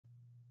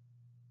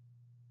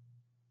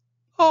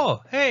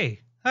Oh,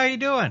 hey, how you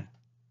doing?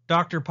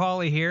 Dr.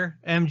 Pauly here,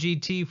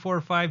 MGT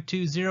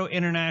 4520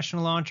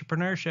 International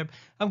Entrepreneurship.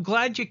 I'm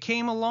glad you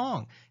came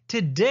along.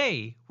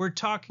 Today, we're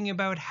talking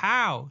about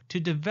how to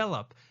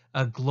develop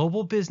a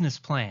global business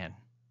plan.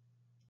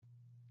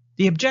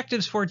 The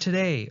objectives for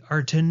today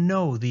are to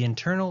know the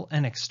internal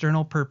and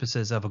external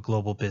purposes of a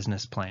global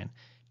business plan,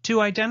 to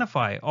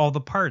identify all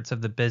the parts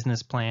of the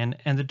business plan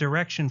and the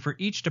direction for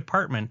each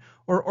department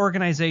or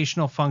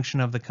organizational function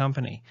of the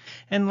company,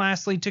 and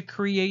lastly, to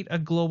create a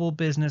global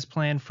business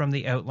plan from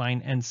the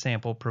outline and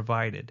sample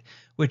provided,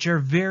 which are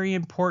very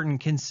important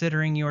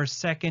considering your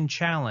second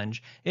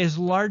challenge is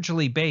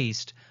largely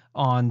based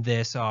on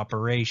this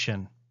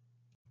operation.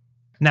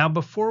 Now,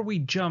 before we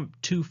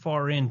jump too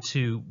far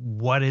into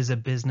what is a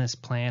business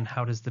plan,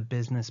 how does the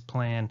business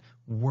plan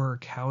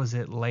work, how is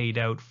it laid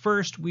out,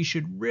 first we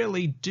should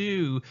really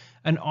do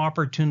an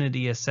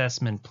opportunity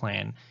assessment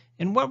plan.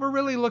 And what we're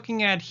really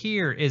looking at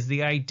here is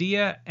the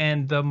idea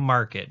and the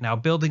market. Now,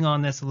 building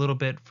on this a little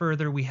bit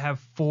further, we have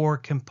 4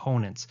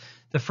 components.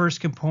 The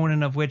first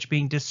component of which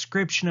being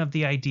description of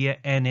the idea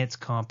and its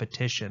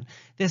competition.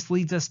 This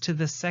leads us to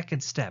the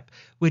second step,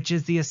 which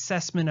is the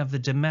assessment of the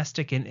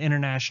domestic and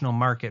international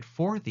market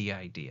for the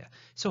idea.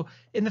 So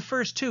in the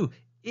first 2,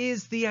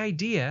 is the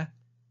idea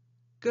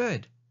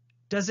good?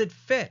 Does it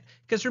fit?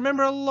 Because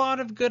remember, a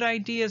lot of good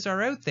ideas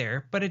are out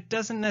there, but it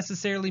doesn't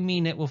necessarily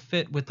mean it will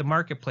fit with the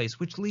marketplace,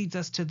 which leads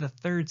us to the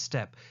third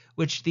step,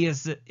 which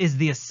is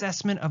the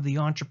assessment of the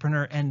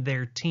entrepreneur and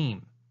their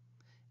team.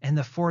 And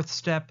the fourth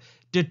step,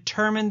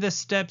 determine the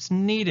steps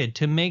needed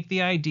to make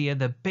the idea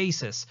the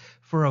basis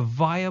for a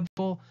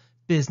viable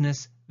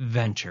business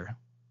venture.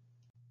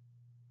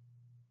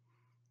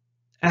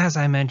 As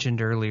I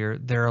mentioned earlier,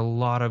 there are a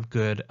lot of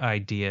good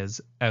ideas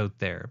out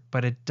there,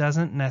 but it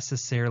doesn't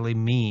necessarily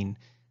mean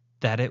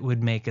that it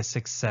would make a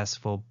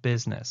successful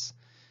business.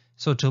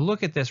 So to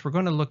look at this, we're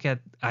going to look at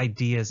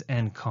ideas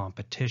and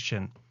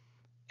competition.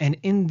 And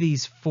in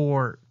these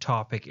 4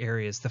 topic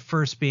areas, the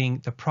first being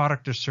the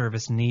product or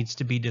service needs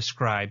to be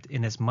described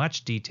in as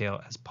much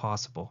detail as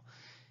possible.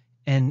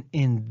 And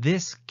in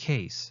this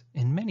case,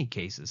 in many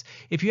cases,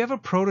 if you have a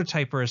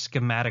prototype or a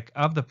schematic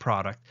of the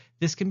product,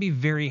 this can be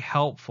very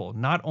helpful,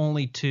 not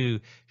only to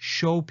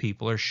show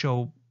people or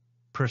show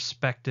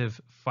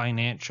prospective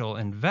financial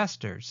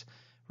investors,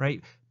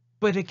 right?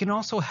 But it can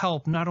also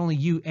help not only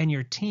you and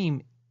your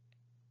team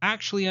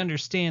actually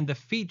understand the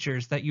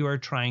features that you are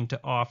trying to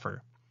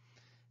offer.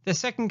 The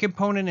second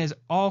component is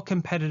all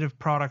competitive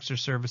products or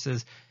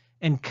services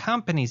and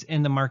companies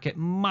in the market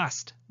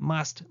must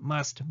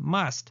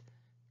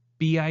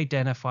be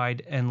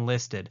identified and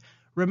listed.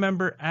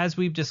 Remember, as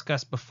we've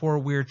discussed before,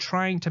 we're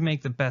trying to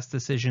make the best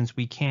decisions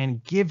we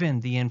can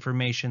given the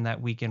information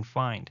that we can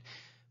find.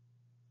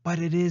 But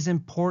it is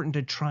important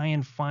to try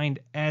and find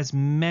as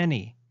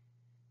many,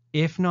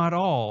 if not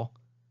all,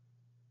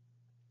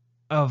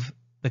 of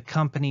the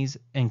companies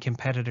and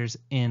competitors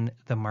in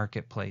the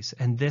marketplace.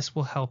 And this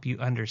will help you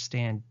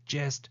understand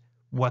just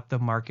what the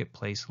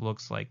marketplace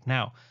looks like.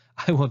 Now,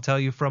 I will tell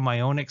you from my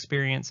own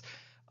experience,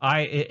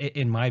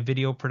 in my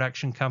video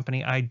production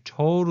company, I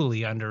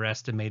totally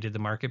underestimated the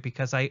market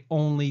because I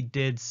only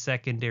did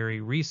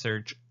secondary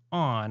research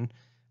on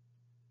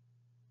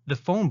the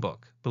phone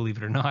book, believe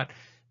it or not,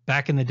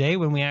 back in the day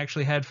when we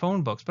actually had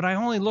phone books. But I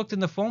only looked in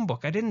the phone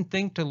book. I didn't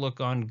think to look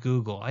on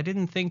Google. I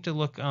didn't think to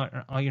look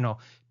on,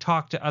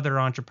 talk to other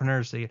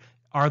entrepreneurs.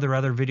 Are there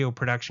other video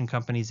production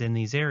companies in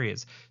these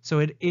areas? So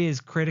it is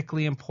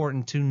critically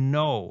important to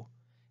know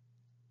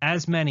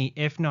as many,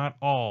 if not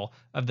all,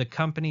 of the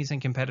companies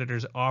and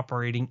competitors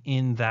operating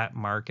in that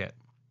market.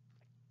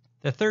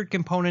 The third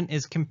component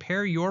is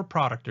compare your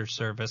product or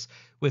service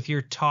with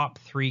your top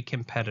 3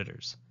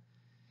 competitors.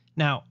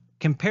 Now,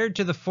 compared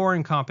to the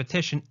foreign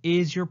competition,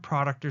 is your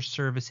product or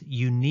service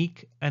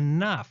unique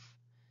enough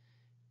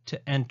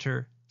to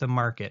enter the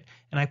market?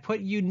 And I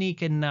put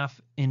unique enough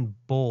in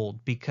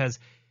bold because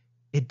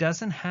it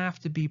doesn't have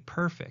to be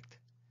perfect,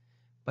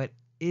 but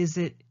is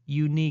it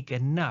unique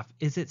enough?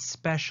 Is it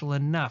special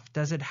enough?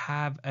 Does it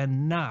have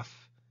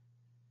enough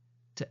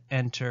to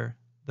enter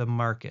the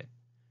market?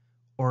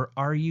 Or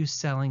are you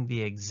selling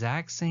the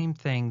exact same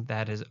thing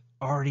that is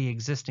already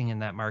existing in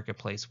that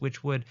marketplace,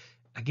 which would,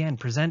 again,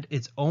 present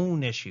its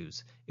own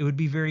issues? It would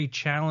be very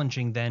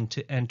challenging then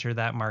to enter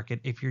that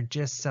market if you're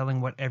just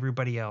selling what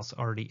everybody else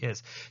already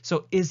is.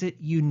 So is it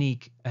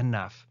unique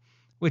enough?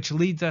 Which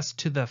leads us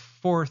to the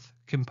 4th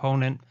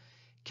component.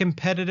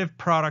 Competitive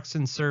products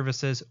and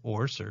services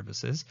or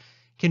services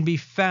can be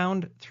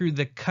found through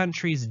the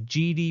country's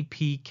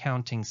GDP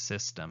counting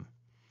system.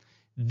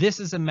 This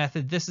is a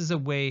method, this is a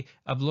way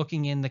of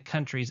looking in the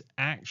country's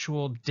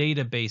actual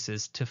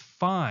databases to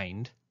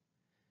find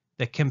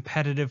the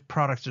competitive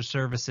products or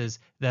services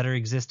that are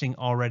existing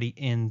already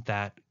in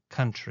that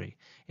country.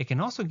 It can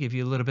also give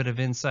you a little bit of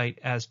insight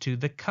as to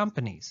the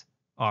companies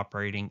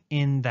operating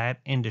in that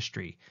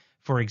industry.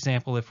 For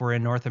example, if we're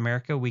in North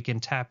America, we can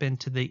tap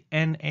into the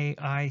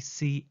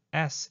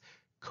NAICS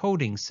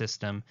coding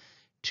system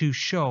to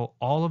show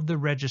all of the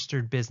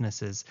registered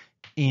businesses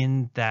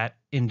in that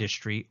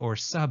industry or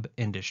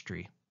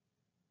sub-industry.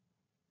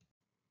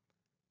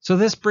 So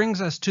this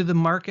brings us to the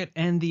market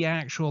and the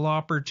actual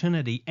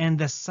opportunity, and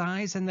the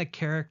size and the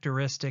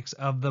characteristics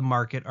of the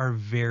market are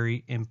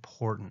very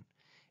important.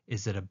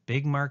 Is it a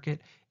big market?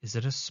 Is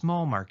it a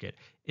small market?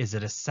 Is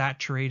it a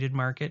saturated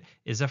market?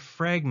 Is it a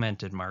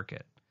fragmented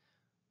market?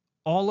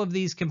 All of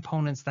these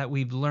components that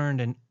we've learned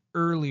in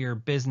earlier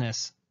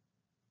business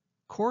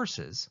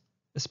courses,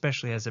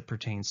 especially as it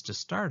pertains to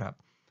startup,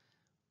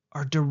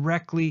 are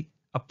directly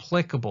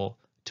applicable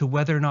to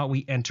whether or not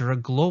we enter a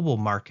global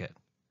market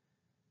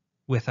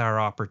with our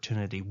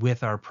opportunity,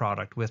 with our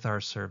product, with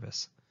our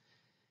service.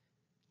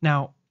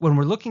 Now, when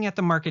we're looking at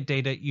the market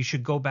data, you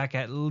should go back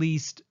at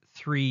least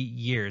 3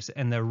 years.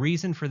 And the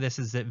reason for this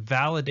is it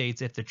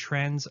validates if the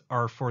trends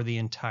are for the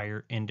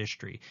entire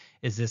industry.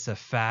 Is this a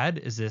fad?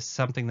 Is this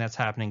something that's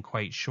happening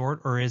quite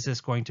short? Or is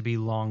this going to be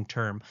long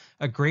term?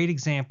 A great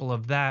example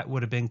of that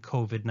would have been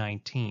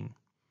COVID-19.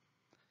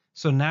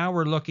 So now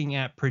we're looking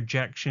at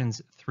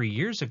projections 3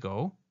 years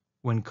ago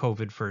when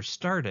COVID first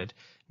started.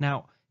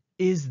 Now,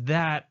 is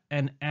that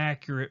an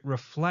accurate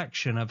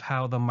reflection of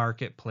how the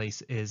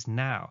marketplace is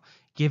now?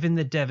 Given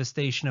the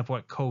devastation of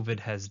what COVID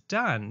has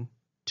done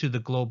to the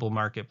global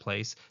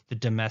marketplace, the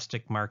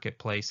domestic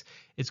marketplace,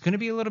 it's going to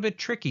be a little bit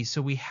tricky.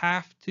 So we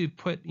have to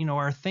put,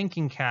 our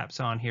thinking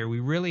caps on here. We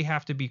really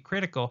have to be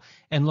critical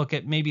and look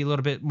at maybe a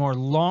little bit more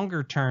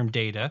longer term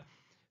data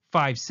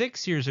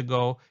 5-6 years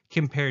ago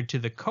compared to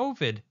the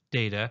COVID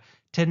data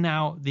to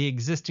now the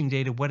existing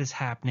data, what is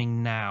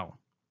happening now.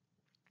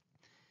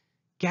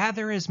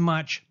 Gather as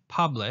much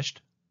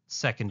published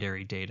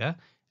secondary data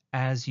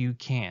as you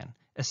can,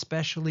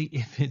 especially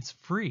if it's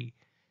free,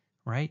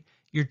 right?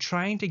 You're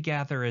trying to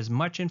gather as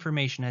much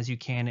information as you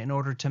can in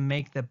order to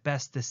make the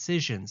best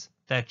decisions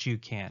that you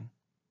can.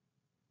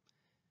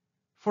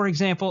 For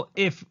example,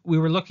 if we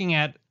were looking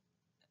at,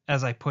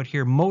 as I put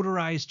here,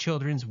 motorized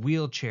children's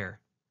wheelchair,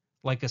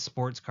 like a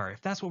sports car,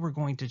 if that's what we're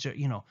going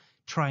to,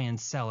 try and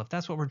sell, if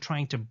that's what we're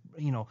trying to,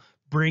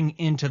 bring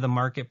into the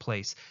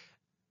marketplace,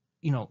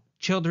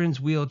 children's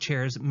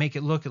wheelchairs, make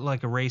it look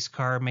like a race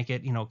car, make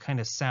it, kind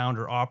of sound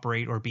or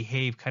operate or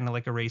behave kind of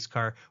like a race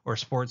car or a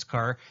sports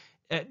car,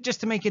 just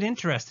to make it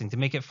interesting, to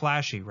make it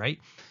flashy, right?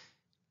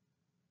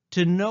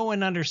 To know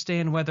and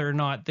understand whether or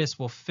not this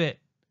will fit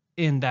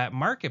in that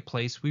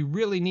marketplace, we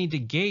really need to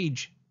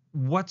gauge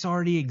what's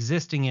already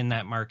existing in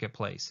that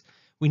marketplace.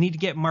 We need to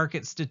get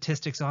market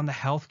statistics on the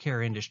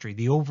healthcare industry,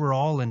 the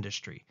overall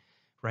industry,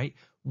 right?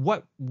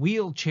 What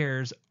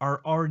wheelchairs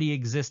are already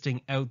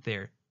existing out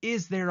there?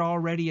 Is there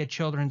already a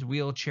children's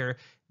wheelchair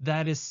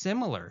that is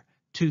similar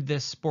to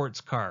this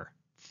sports car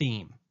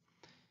theme?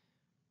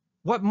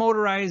 What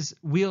motorized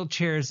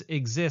wheelchairs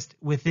exist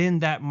within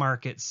that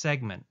market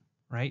segment,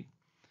 right?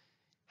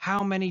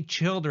 How many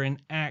children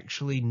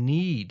actually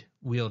need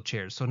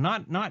wheelchairs? So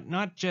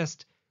not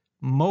just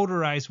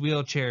motorized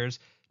wheelchairs,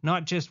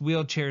 not just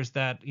wheelchairs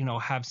that,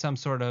 have some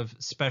sort of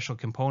special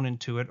component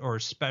to it or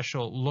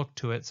special look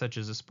to it, such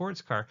as a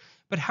sports car,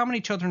 but how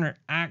many children are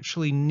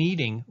actually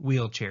needing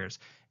wheelchairs?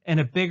 And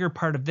a bigger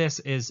part of this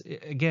is,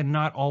 again,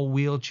 not all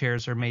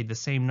wheelchairs are made the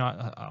same.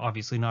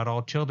 Obviously, not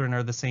all children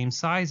are the same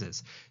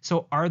sizes.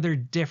 So are there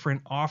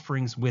different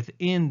offerings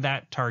within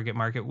that target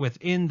market,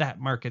 within that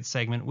market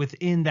segment,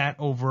 within that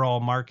overall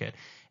market?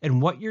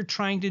 And what you're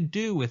trying to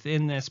do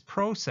within this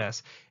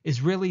process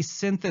is really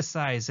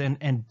synthesize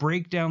and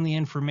break down the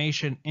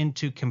information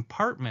into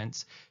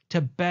compartments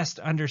to best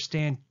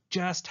understand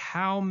just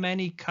how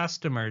many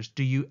customers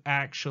do you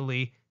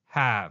actually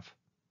have.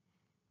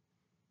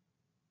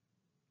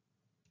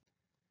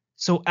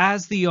 So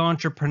as the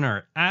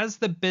entrepreneur, as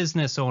the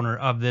business owner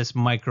of this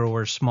micro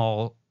or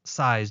small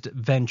sized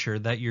venture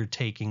that you're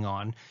taking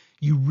on,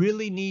 you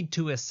really need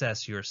to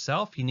assess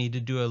yourself. You need to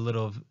do a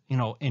little,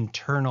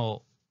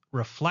 internal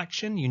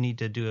reflection. You need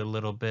to do a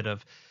little bit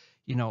of,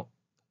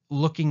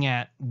 looking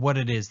at what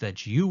it is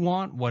that you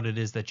want, what it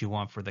is that you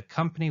want for the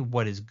company,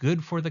 what is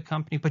good for the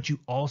company, but you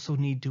also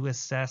need to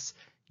assess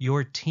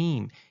your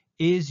team.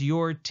 Is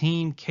your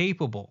team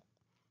capable?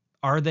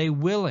 Are they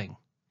willing?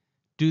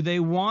 Do they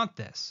want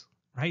this?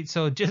 Right?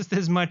 So just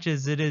as much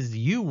as it is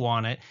you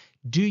want it,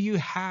 do you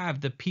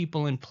have the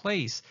people in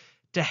place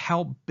to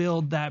help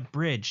build that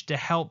bridge, to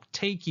help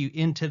take you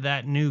into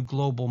that new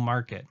global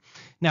market?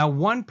 Now,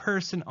 one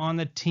person on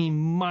the team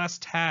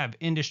must have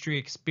industry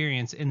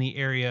experience in the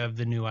area of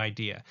the new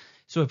idea.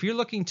 So if you're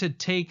looking to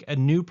take a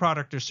new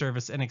product or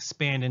service and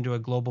expand into a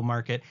global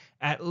market,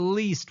 at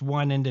least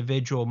one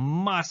individual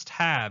must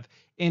have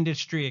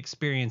industry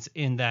experience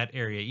in that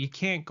area. You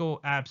can't go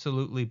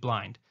absolutely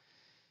blind.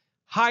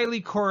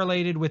 Highly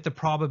correlated with the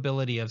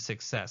probability of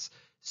success.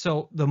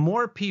 So the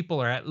more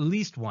people, or at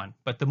least one,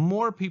 but the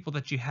more people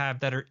that you have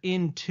that are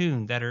in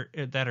tune, that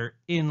are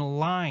in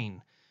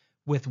line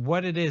with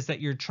what it is that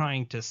you're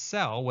trying to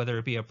sell, whether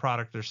it be a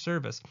product or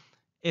service,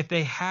 if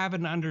they have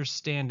an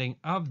understanding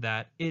of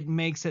that, it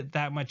makes it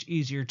that much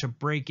easier to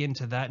break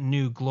into that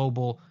new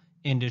global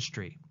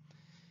industry.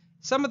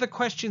 Some of the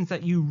questions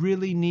that you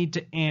really need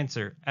to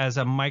answer as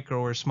a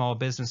micro or small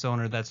business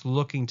owner that's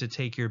looking to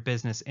take your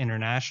business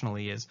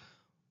internationally is,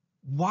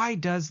 why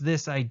does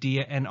this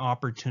idea and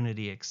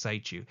opportunity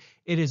excite you?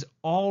 It is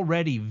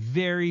already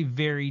very,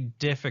 very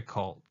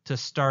difficult to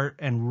start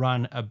and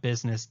run a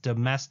business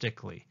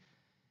domestically.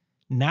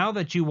 Now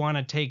that you want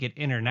to take it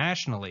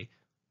internationally,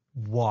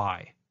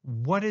 why?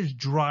 What is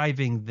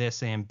driving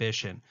this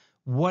ambition?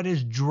 What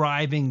is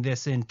driving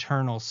this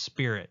internal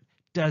spirit?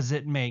 Does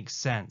it make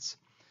sense?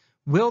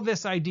 Will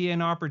this idea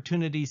and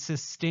opportunity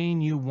sustain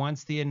you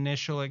once the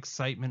initial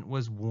excitement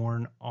was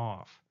worn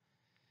off?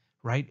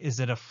 Right? Is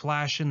it a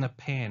flash in the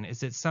pan?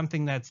 Is it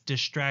something that's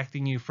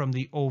distracting you from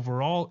the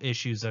overall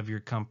issues of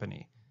your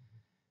company?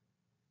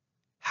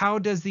 How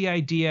does the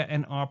idea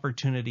and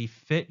opportunity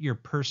fit your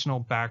personal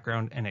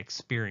background and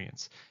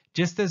experience?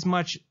 Just as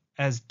much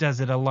as does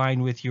it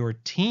align with your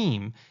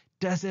team,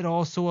 does it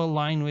also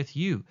align with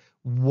you?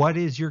 What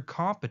is your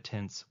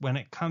competence when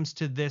it comes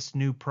to this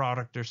new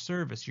product or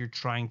service you're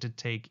trying to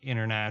take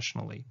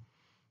internationally?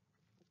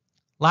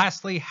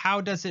 Lastly,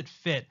 how does it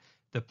fit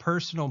the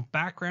personal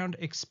background,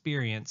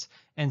 experience,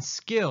 and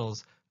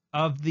skills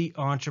of the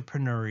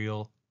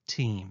entrepreneurial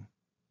team?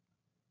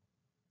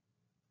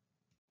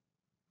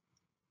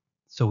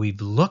 So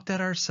we've looked at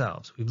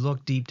ourselves. We've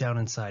looked deep down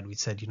inside. We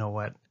said, you know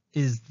what?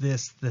 Is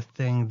this the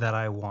thing that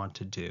I want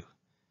to do?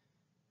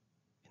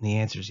 And the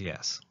answer is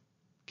yes.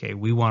 Okay,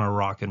 we want to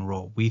rock and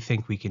roll. We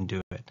think we can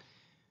do it.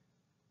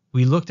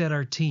 We looked at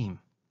our team.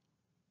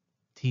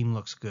 Team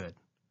looks good.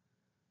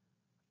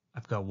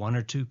 I've got one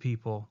or two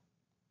people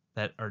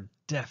that are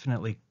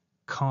definitely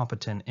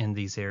competent in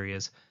these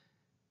areas.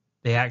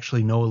 They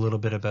actually know a little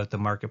bit about the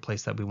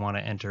marketplace that we want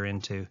to enter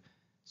into.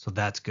 So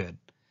that's good.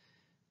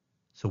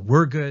 So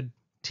we're good.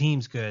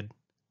 Team's good.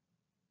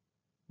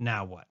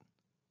 Now what?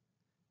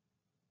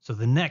 So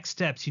the next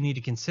steps you need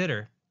to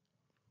consider,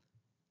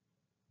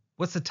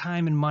 what's the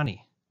time and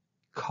money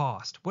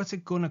cost? What's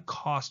it going to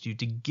cost you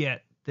to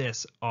get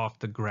this off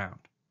the ground,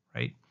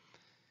 right?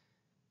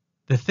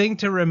 The thing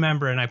to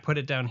remember, and I put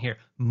it down here,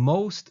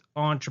 most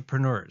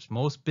entrepreneurs,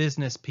 most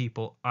business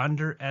people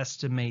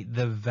underestimate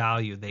the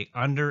value. They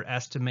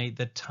underestimate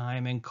the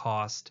time and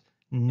cost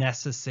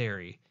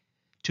necessary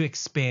to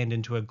expand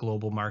into a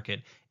global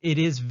market. It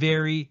is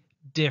very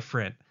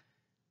different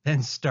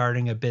than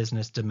starting a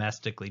business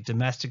domestically.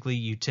 Domestically,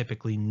 you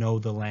typically know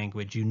the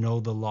language, you know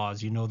the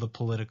laws, you know the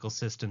political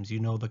systems, you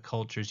know the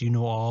cultures, you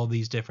know all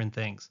these different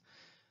things.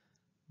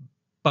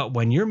 But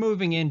when you're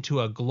moving into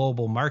a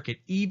global market,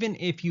 even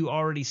if you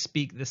already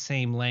speak the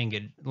same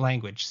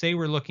language, say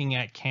we're looking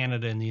at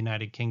Canada and the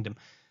United Kingdom,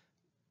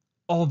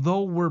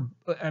 although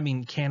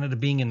Canada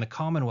being in the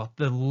Commonwealth,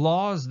 the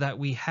laws that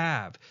we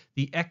have,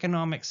 the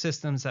economic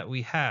systems that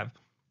we have,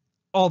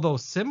 although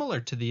similar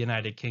to the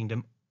United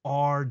Kingdom,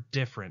 are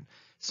different.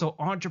 So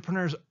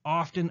entrepreneurs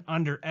often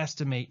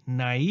underestimate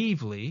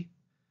naively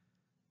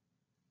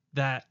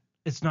that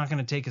it's not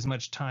going to take as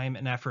much time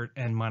and effort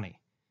and money,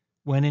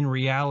 when in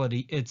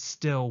reality it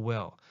still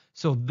will.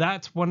 So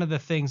that's one of the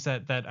things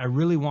that I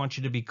really want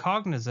you to be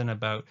cognizant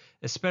about,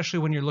 especially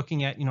when you're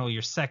looking at,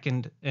 your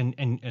second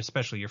and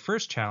especially your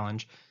first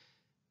challenge.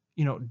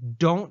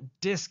 Don't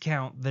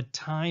discount the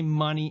time,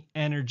 money,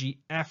 energy,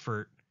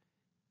 effort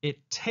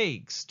it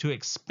takes to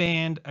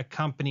expand a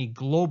company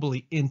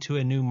globally into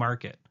a new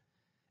market,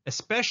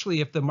 especially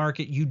if the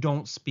market you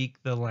don't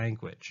speak the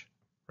language,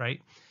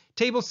 right?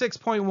 Table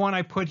 6.1,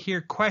 I put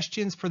here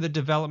questions for the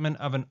development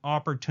of an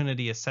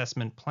opportunity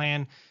assessment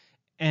plan.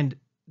 And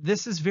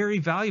this is very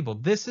valuable.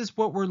 This is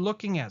what we're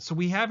looking at. So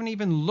we haven't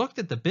even looked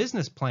at the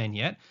business plan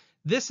yet.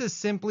 This is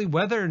simply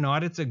whether or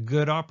not it's a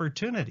good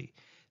opportunity.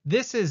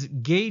 This is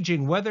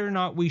gauging whether or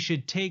not we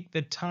should take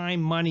the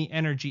time, money,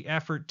 energy,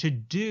 effort to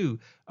do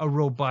a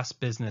robust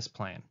business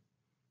plan.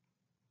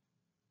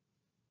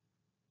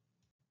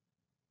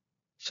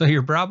 So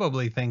you're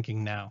probably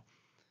thinking now,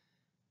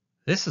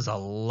 this is a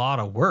lot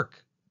of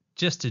work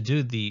just to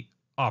do the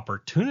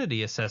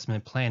opportunity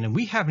assessment plan, and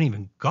we haven't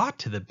even got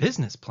to the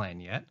business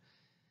plan yet.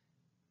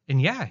 And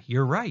yeah,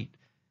 you're right.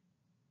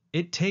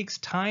 It takes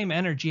time,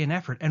 energy, and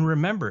effort. And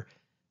remember,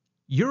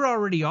 you're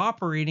already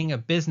operating a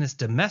business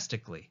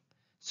domestically.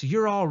 So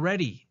you're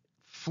already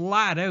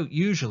flat out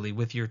usually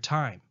with your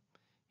time.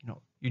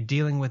 You're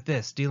dealing with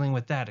this, dealing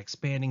with that,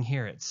 expanding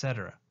here,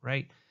 etc.,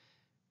 right?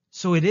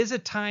 So it is a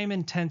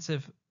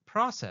time-intensive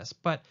process,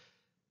 but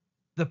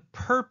the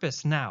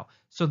purpose now.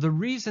 So the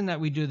reason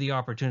that we do the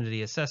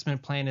opportunity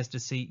assessment plan is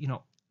to see,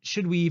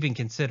 should we even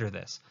consider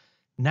this?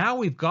 Now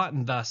we've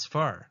gotten thus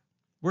far.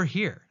 We're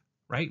here,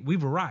 right?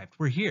 We've arrived.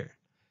 We're here.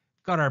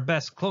 Got our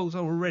best clothes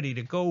on. We're ready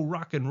to go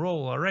rock and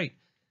roll. All right.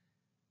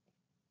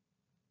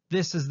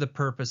 This is the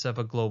purpose of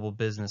a global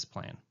business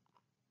plan.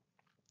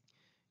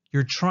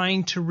 You're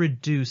trying to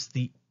reduce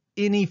the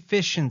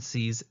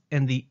inefficiencies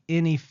and the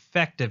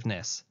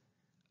ineffectiveness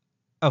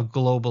of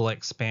global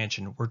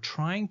expansion. We're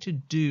trying to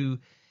do,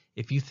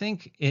 if you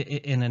think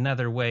in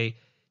another way,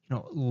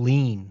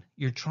 lean.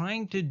 You're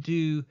trying to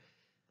do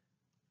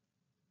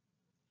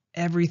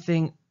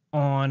everything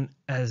on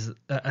as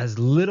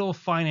little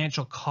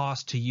financial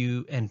cost to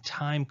you and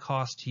time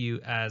cost to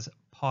you as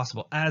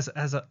possible, as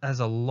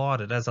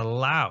allotted, as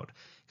allowed.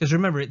 Because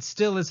remember, it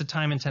still is a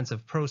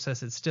time-intensive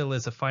process. It still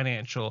is a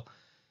financial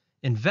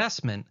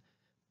investment,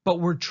 but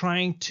we're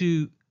trying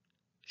to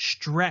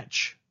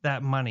stretch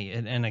that money.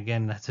 And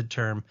again, that's a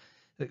term.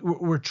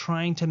 We're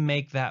trying to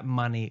make that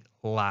money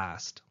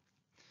last.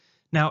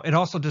 Now, it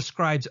also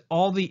describes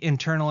all the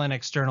internal and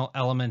external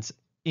elements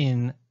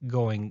in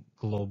going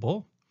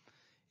global.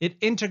 It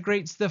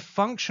integrates the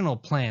functional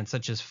plans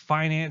such as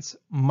finance,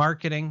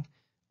 marketing,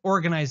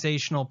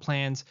 organizational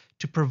plans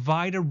to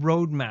provide a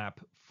roadmap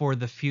for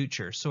the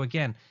future. So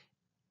again,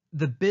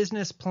 the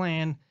business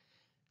plan,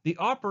 the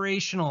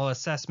operational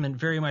assessment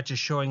very much is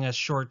showing us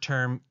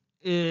short-term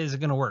is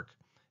going to work.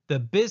 The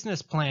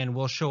business plan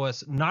will show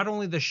us not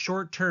only the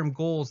short-term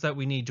goals that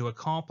we need to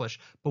accomplish,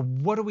 but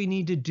what do we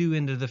need to do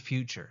into the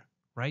future,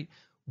 right?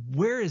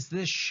 Where is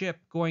this ship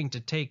going to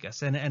take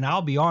us? And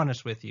I'll be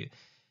honest with you.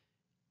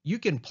 You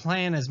can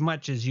plan as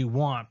much as you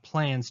want.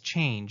 Plans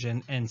change,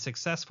 and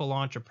successful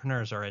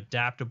entrepreneurs are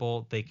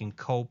adaptable. They can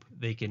cope,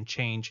 they can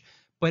change,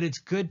 but it's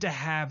good to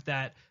have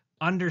that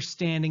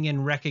understanding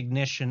and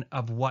recognition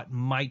of what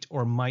might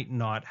or might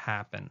not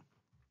happen.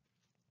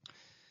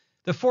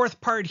 The fourth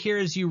part here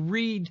is you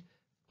read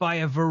by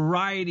a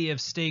variety of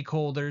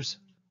stakeholders.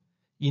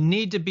 You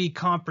need to be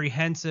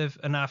comprehensive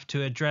enough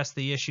to address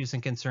the issues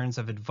and concerns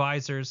of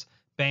advisors,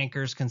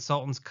 bankers,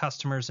 consultants,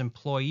 customers,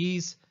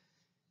 employees,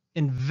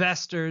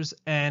 investors,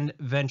 and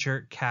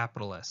venture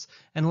capitalists.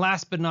 And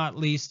last but not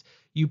least,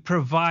 you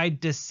provide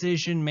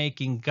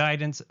decision-making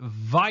guidance,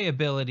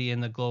 viability in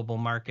the global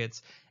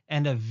markets,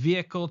 and a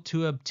vehicle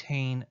to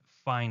obtain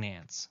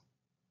finance.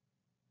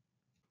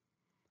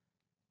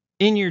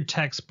 In your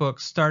textbook,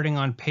 starting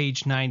on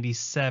page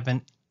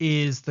 97,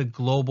 is the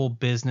Global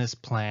Business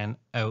Plan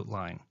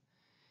outline.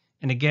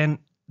 And again,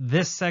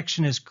 this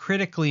section is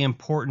critically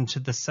important to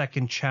the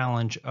second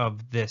challenge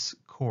of this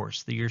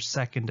course, your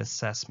second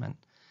assessment.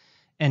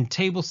 And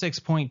Table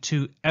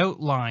 6.2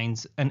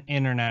 outlines an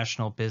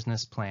international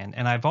business plan.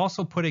 And I've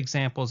also put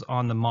examples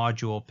on the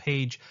module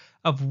page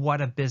of what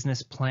a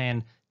business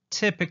plan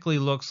typically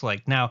looks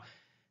like. Now,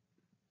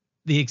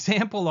 the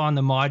example on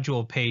the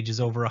module page is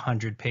over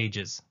 100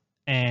 pages.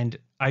 And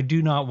I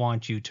do not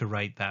want you to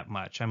write that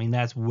much. I mean,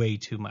 that's way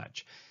too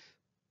much.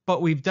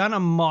 But we've done a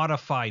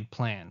modified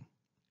plan.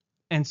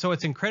 And so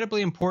it's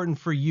incredibly important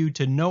for you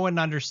to know and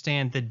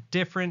understand the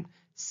different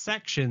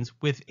sections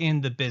within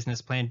the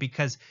business plan,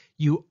 because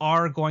you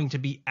are going to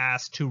be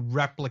asked to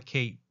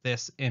replicate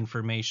this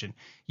information.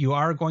 You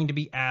are going to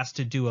be asked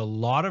to do a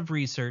lot of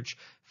research,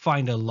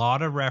 find a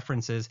lot of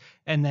references,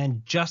 and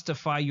then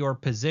justify your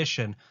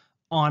position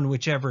on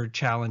whichever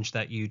challenge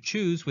that you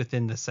choose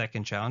within the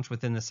second challenge,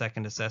 within the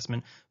second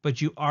assessment. But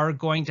you are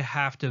going to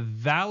have to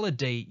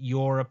validate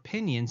your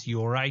opinions,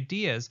 your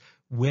ideas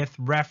with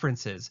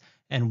references.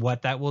 And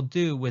what that will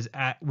do is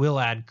will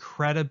add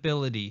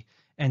credibility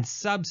and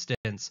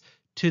substance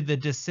to the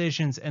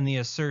decisions and the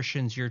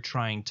assertions you're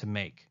trying to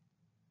make.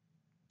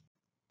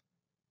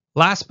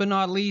 Last but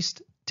not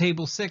least,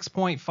 Table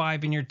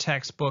 6.5 in your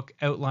textbook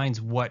outlines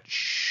what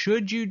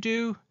should you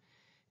do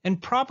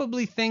and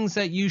probably things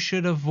that you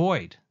should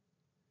avoid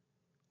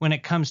when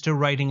it comes to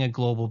writing a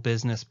global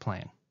business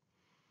plan.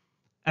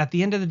 At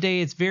the end of the day,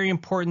 it's very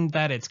important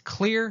that it's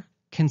clear,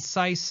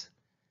 concise,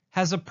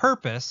 has a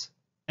purpose,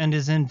 and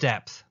is in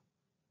depth.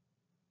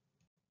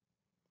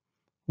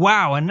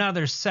 Wow,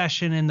 another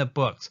session in the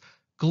books.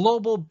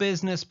 Global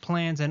business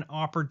plans and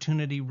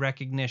opportunity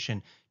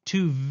recognition.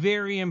 Two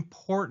very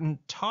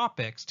important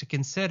topics to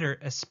consider,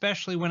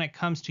 especially when it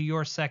comes to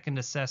your second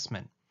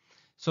assessment.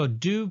 So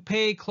do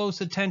pay close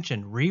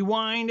attention.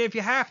 Rewind if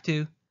you have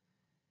to.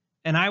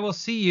 And I will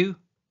see you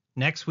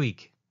next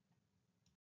week.